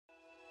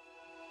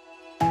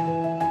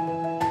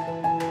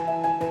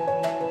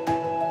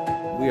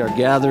are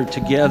gathered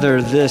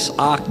together this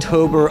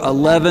October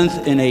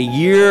 11th in a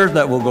year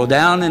that will go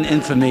down in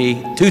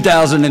infamy,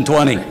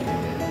 2020.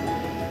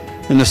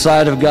 In the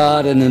sight of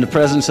God and in the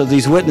presence of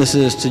these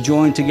witnesses, to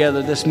join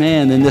together this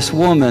man and this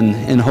woman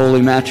in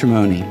holy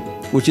matrimony,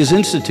 which is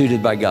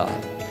instituted by God.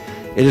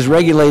 It is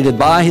regulated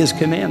by his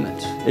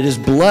commandments. It is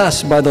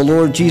blessed by the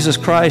Lord Jesus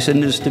Christ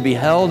and is to be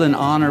held in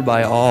honor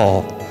by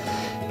all,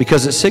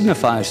 because it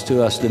signifies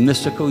to us the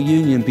mystical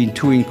union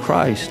between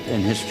Christ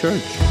and his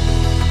church.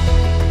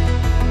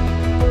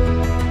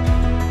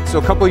 So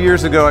a couple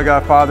years ago, I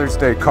got a Father's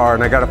Day card,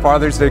 and I got a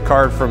Father's Day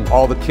card from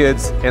all the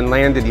kids, and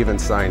Landon even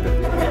signed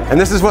it. And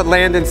this is what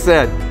Landon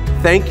said: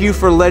 "Thank you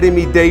for letting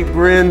me date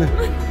Bryn."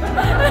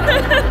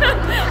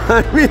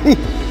 I mean,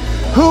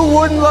 who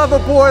wouldn't love a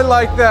boy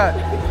like that?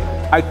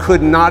 I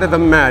could not have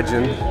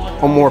imagined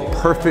a more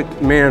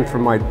perfect man for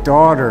my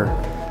daughter.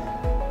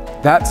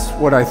 That's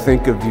what I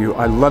think of you.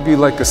 I love you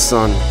like a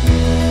son.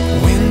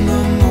 When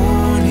the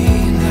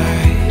morning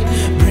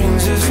light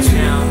brings us to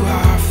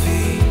our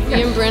feet.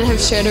 Me and Bryn have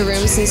shared a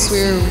room since we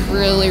were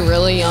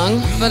really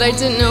young, but I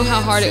didn't know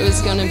how hard it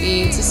was going to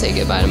be to say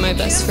goodbye to my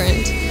best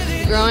friend.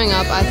 Growing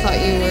up, I thought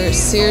you were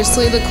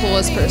seriously the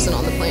coolest person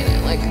on the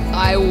planet. Like,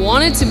 I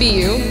wanted to be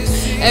you.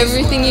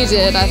 Everything you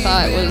did, I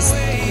thought was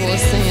the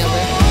coolest thing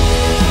ever.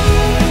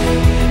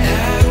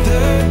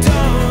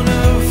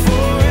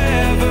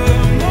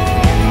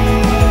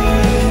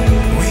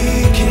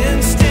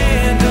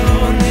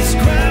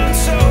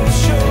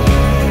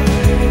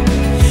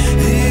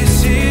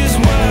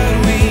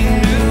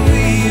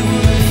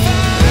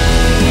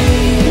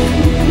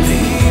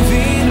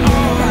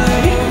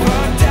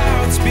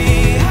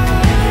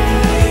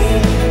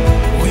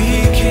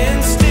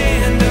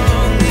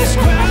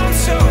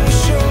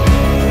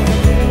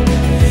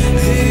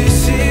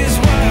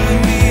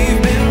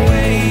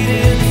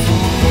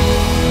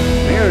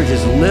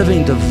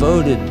 Living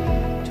devoted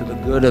to the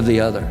good of the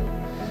other.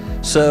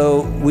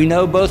 So we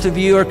know both of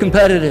you are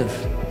competitive.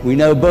 We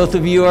know both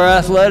of you are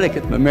athletic,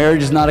 but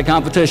marriage is not a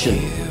competition.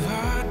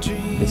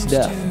 It's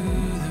death.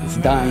 It's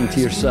dying to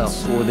yourself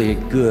for the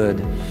good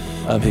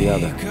of the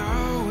other.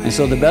 And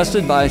so the best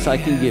advice I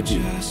can give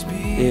you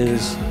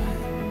is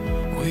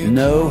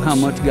know how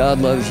much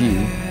God loves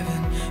you.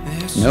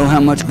 Know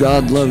how much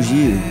God loves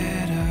you.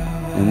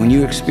 And when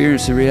you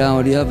experience the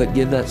reality of it,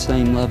 give that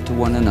same love to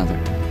one another,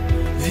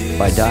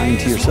 by dying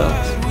to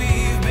yourselves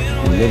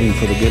and living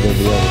for the good of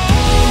the other.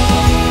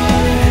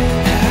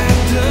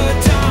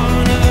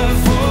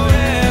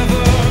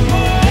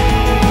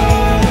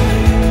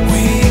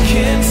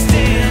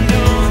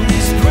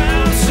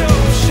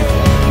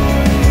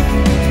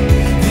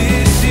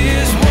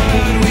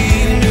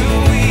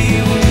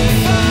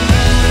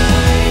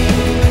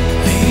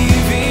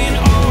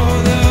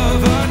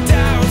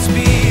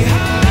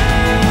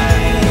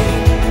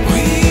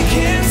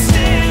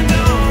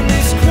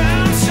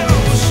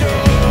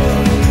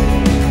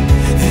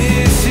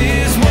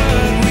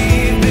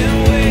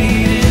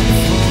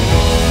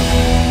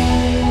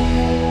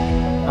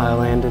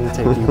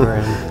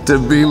 To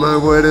be my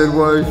wedded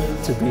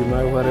wife. To be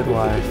my wedded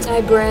wife.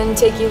 I, Bryn,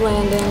 take you,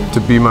 Landon. To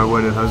be my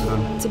wedded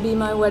husband. To be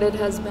my wedded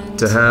husband.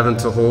 To have and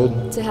to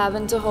hold. To have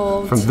and to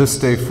hold. From this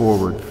day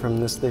forward. From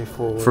this day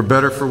forward. For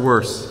better, for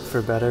worse.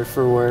 For better,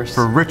 for worse.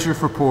 For richer,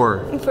 for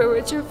poor. For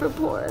richer, for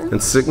poor. In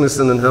sickness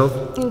and in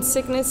health. In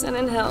sickness and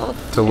in health.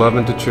 To love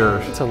and to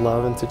cherish. To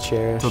love and to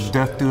cherish. Till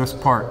death do us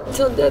part.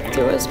 Till death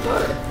do us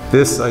part.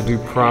 This I do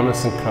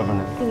promise and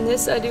covenant. And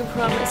this I do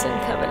promise and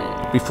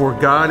covenant. Before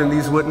God and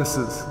these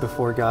witnesses.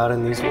 Before God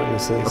and these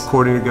witnesses.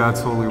 According to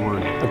God's holy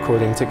word.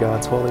 According to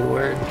God's holy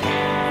word.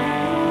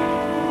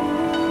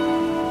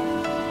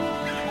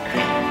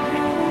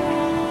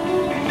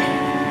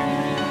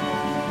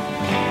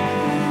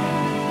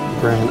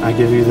 Bryn, I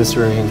give you this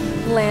ring.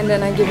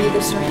 Landon, I give you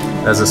this ring.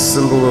 As a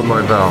symbol of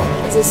my vow.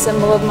 As a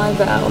symbol of my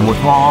vow. And with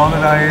all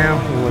that I am.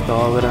 And with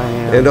all that I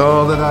am. And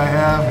all that I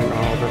have. And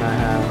all that I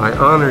have. I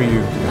honor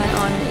you. I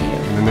honor you.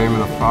 In the name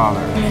of the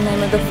Father. In the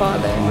name of the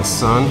Father. And the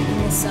Son.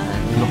 And the Son.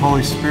 And the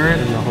Holy Spirit.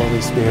 And the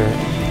Holy Spirit.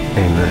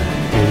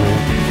 Amen.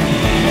 Amen.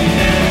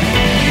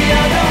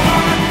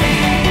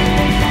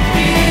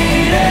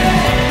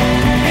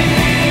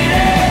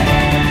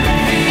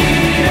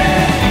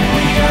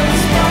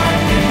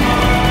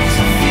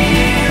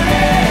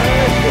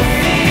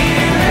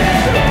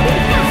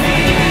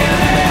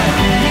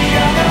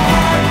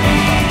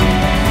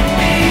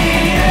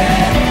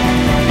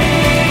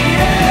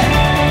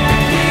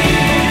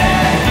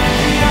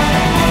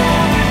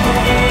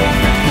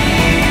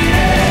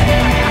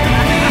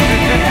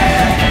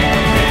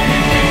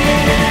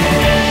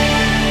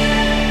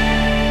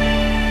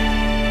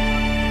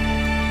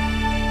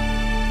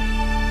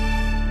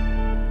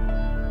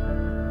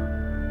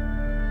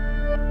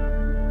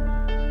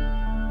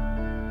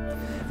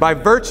 By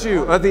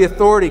virtue of the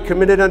authority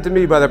committed unto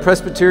me by the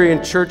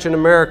Presbyterian Church in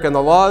America and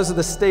the laws of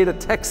the state of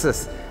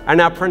Texas, I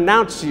now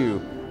pronounce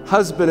you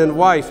husband and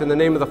wife in the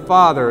name of the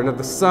Father and of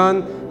the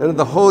Son and of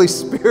the Holy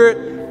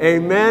Spirit.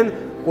 Amen.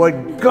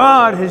 What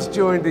God has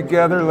joined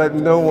together, let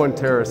no one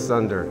tear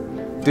asunder.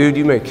 Dude,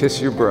 you may kiss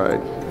your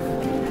bride.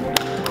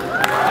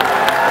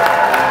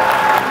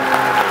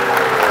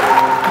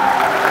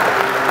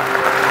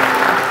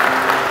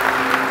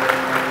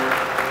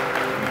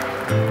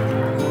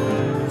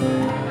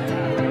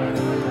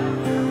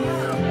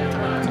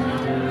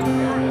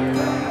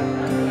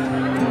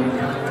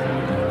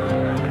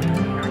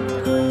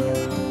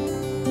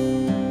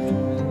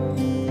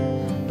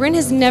 Bryn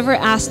has never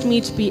asked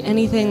me to be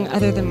anything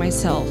other than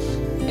myself.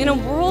 In a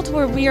world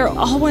where we are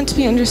all want to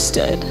be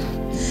understood,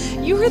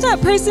 you were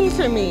that person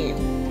for me.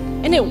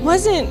 And it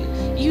wasn't,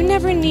 you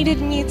never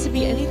needed me to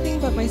be anything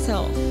but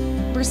myself.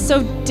 We're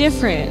so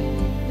different.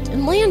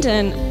 And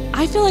Landon,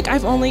 I feel like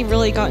I've only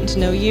really gotten to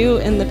know you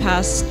in the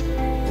past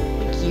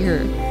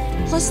year.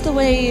 Plus the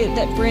way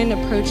that Bryn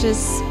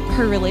approaches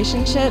her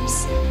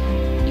relationships,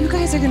 you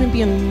guys are gonna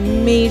be a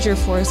major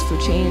force for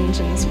change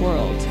in this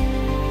world.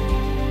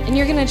 And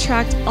you're gonna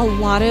attract a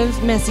lot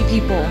of messy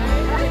people.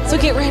 So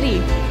get ready.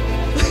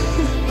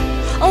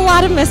 A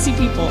lot of messy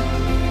people.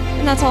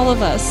 And that's all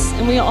of us.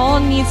 And we all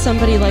need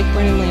somebody like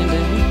Bryn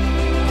Landon.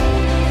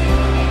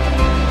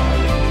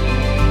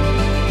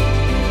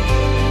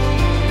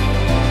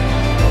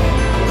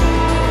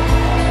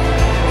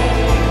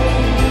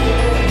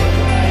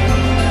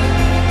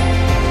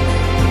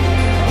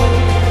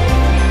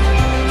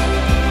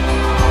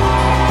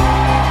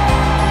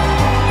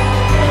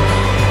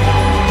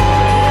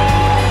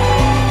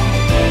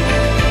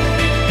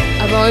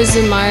 I've always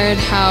admired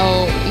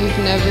how you've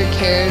never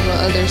cared what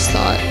others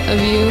thought of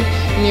you,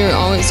 and you're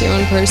always your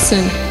own person.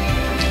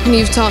 And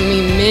you've taught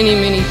me many,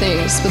 many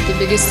things, but the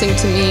biggest thing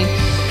to me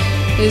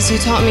is you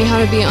taught me how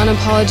to be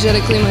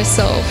unapologetically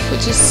myself,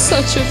 which is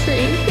such a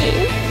freeing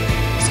thing.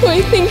 So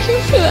I thank you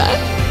for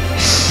that.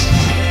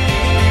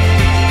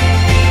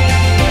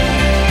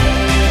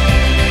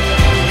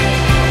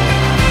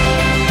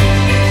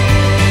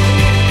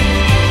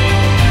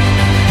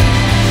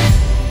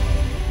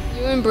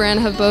 Bryn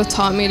have both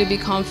taught me to be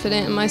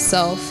confident in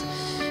myself,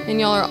 and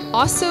y'all are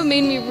also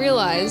made me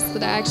realize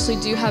that I actually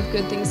do have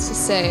good things to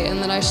say and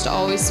that I should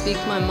always speak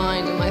my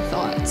mind and my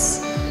thoughts.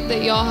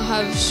 That y'all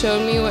have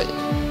shown me what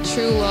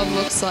true love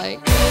looks like.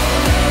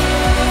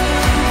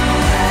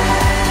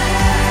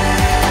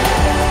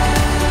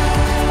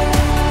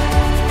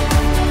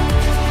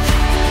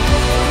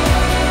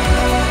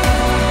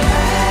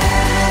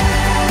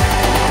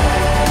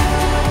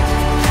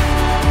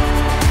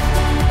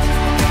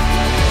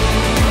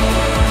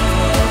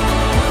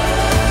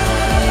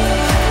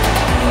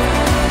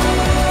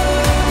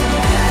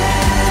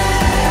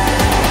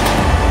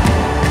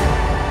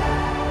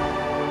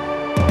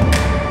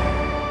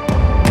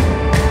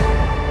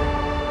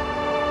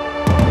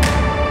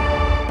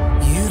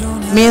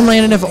 Me and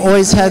Landon have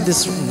always had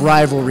this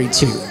rivalry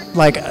too.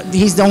 Like,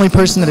 he's the only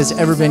person that has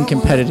ever been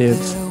competitive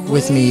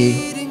with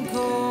me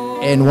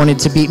and wanted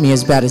to beat me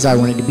as bad as I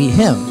wanted to beat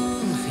him.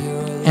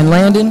 And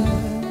Landon,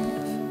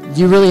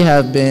 you really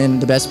have been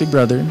the best big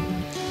brother.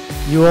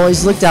 You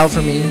always looked out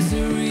for me,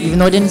 even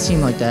though it didn't seem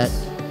like that.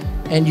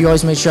 And you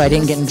always made sure I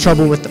didn't get in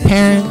trouble with the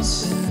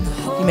parents.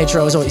 You made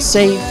sure I was always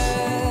safe.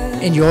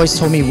 And you always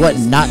told me what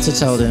not to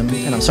tell them.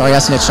 And I'm sorry I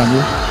snitched on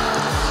you.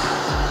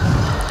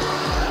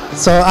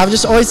 So I've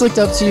just always looked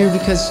up to you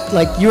because,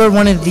 like, you are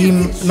one of the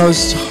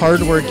most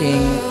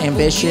hardworking,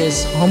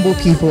 ambitious, humble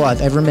people I've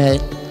ever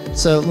met.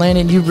 So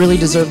Landon, you really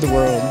deserve the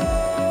world,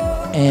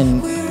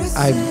 and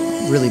I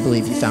really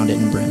believe you found it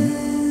in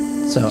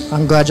Bryn. So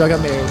I'm glad y'all got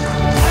married.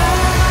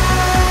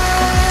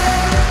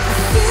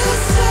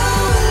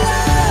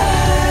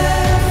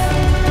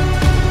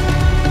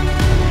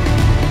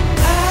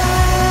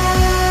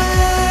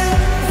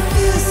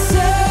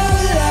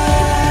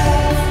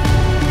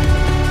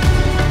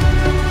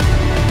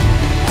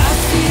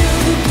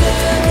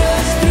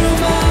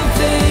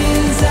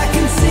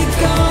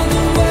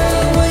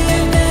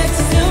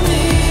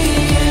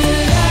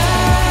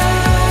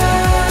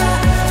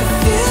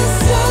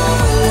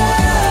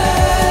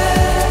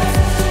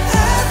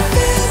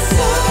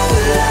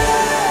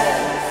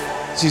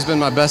 She's been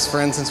my best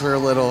friend since we were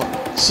little.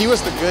 She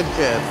was the good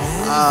kid.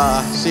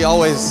 She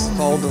always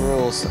followed the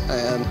rules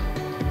and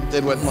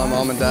did what my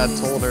mom and dad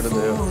told her to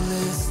do.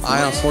 I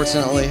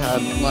unfortunately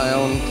had my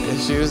own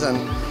issues, and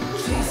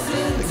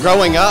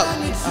growing up,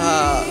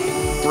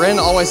 Bryn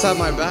always had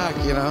my back,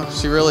 you know?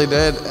 She really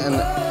did,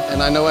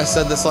 and I know I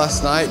said this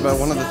last night, but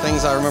one of the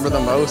things I remember the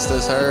most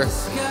is her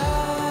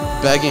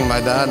begging my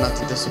dad not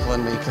to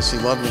discipline me because she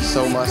loved me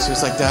so much. She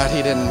was like, "Dad,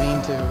 he didn't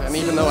mean to." And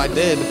even though I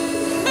did,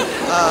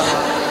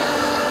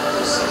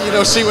 you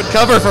know, she would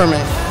cover for me.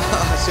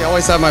 She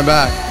always had my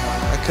back.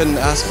 I couldn't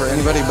ask for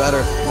anybody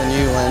better than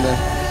you,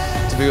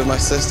 Landon, to be with my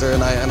sister,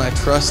 and I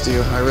trust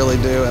you. I really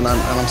do, and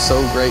I'm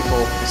so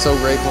grateful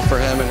for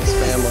him and his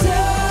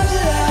family.